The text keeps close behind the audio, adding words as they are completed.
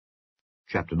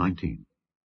Chapter 19.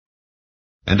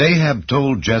 And Ahab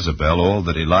told Jezebel all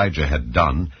that Elijah had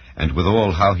done, and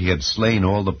withal how he had slain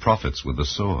all the prophets with the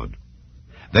sword.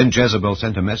 Then Jezebel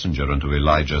sent a messenger unto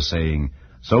Elijah, saying,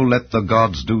 So let the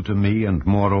gods do to me, and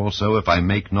more also, if I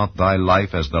make not thy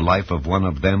life as the life of one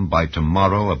of them by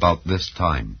tomorrow about this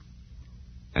time.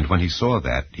 And when he saw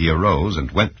that, he arose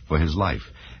and went for his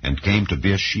life, and came to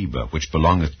Beersheba, which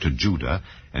belongeth to Judah,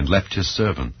 and left his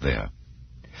servant there.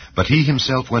 But he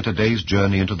himself went a day's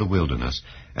journey into the wilderness,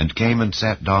 and came and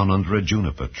sat down under a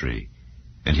juniper tree.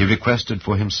 And he requested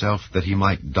for himself that he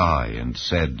might die, and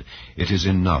said, It is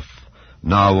enough.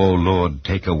 Now, O Lord,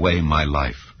 take away my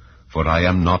life, for I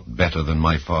am not better than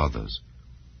my fathers.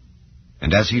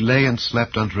 And as he lay and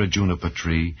slept under a juniper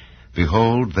tree,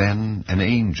 behold, then an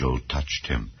angel touched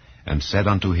him, and said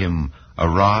unto him,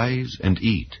 Arise and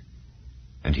eat.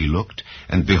 And he looked,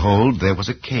 and behold, there was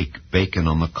a cake baken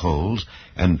on the coals,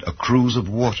 and a cruse of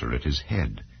water at his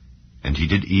head. And he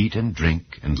did eat and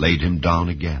drink, and laid him down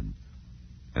again.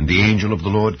 And the angel of the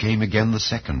Lord came again the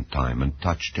second time, and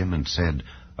touched him, and said,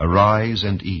 Arise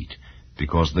and eat,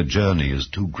 because the journey is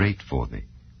too great for thee.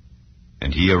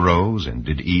 And he arose, and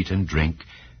did eat and drink,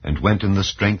 and went in the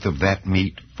strength of that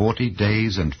meat 40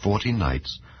 days and 40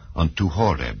 nights, unto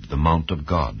Horeb, the mount of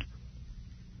God.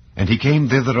 And he came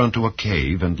thither unto a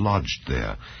cave, and lodged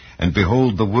there. And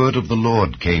behold, the word of the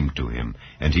Lord came to him,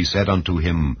 and he said unto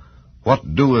him,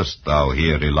 What doest thou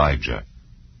here, Elijah?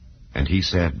 And he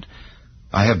said,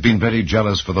 I have been very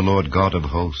jealous for the Lord God of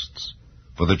hosts.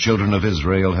 For the children of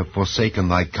Israel have forsaken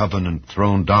thy covenant,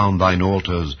 thrown down thine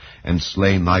altars, and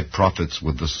slain thy prophets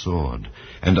with the sword.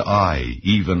 And I,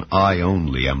 even I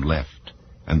only, am left,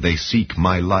 and they seek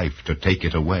my life to take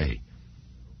it away.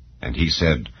 And he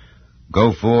said,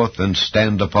 Go forth and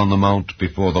stand upon the mount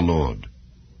before the Lord.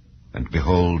 And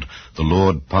behold, the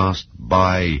Lord passed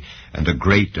by, and a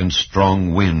great and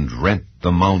strong wind rent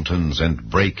the mountains, and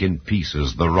brake in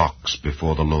pieces the rocks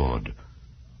before the Lord.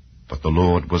 But the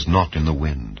Lord was not in the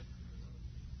wind.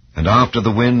 And after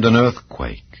the wind an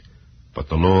earthquake, but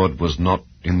the Lord was not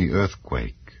in the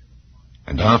earthquake.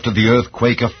 And after the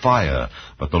earthquake a fire,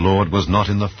 but the Lord was not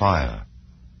in the fire.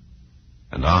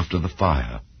 And after the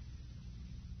fire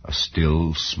a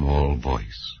still small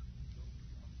voice.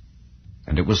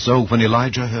 And it was so when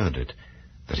Elijah heard it,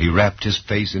 that he wrapped his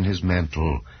face in his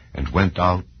mantle, and went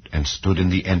out, and stood in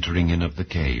the entering in of the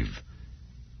cave.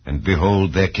 And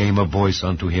behold, there came a voice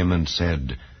unto him, and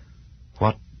said,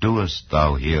 What doest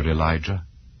thou here, Elijah?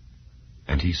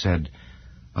 And he said,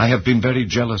 I have been very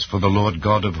jealous for the Lord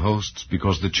God of hosts,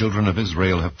 because the children of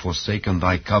Israel have forsaken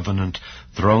thy covenant,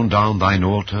 thrown down thine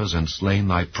altars, and slain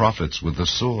thy prophets with the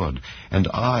sword. And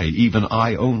I, even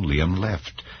I only, am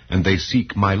left, and they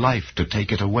seek my life to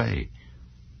take it away.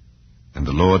 And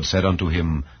the Lord said unto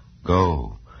him,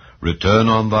 Go, return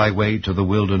on thy way to the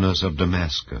wilderness of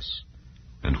Damascus.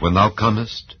 And when thou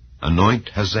comest, anoint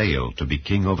Hazael to be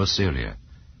king over Syria.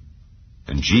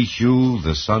 And Jehu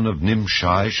the son of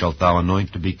Nimshi shalt thou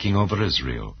anoint to be king over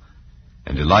Israel.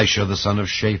 And Elisha the son of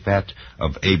Shaphat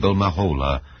of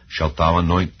Abel-Maholah shalt thou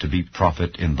anoint to be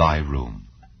prophet in thy room.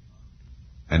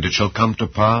 And it shall come to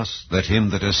pass that him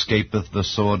that escapeth the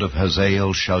sword of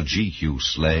Hazael shall Jehu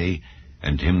slay,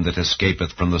 and him that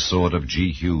escapeth from the sword of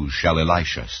Jehu shall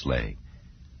Elisha slay.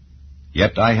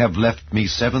 Yet I have left me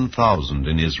 7,000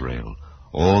 in Israel,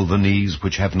 all the knees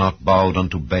which have not bowed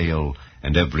unto Baal,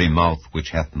 and every mouth which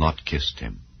hath not kissed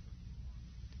him.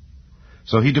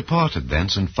 So he departed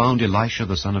thence, and found Elisha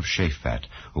the son of Shaphat,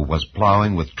 who was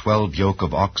plowing with 12 yoke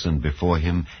of oxen before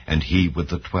him, and he with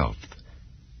the 12th.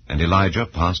 And Elijah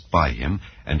passed by him,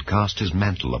 and cast his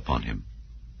mantle upon him.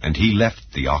 And he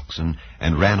left the oxen,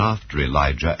 and ran after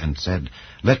Elijah, and said,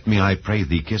 Let me, I pray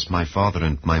thee, kiss my father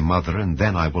and my mother, and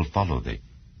then I will follow thee.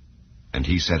 And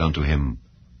he said unto him,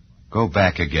 Go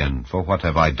back again, for what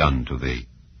have I done to thee?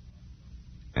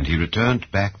 And he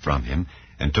returned back from him,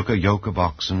 and took a yoke of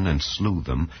oxen, and slew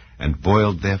them, and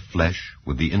boiled their flesh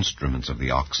with the instruments of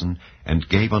the oxen, and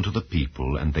gave unto the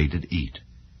people, and they did eat.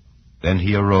 Then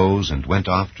he arose, and went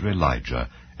after Elijah,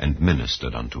 and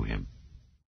ministered unto him.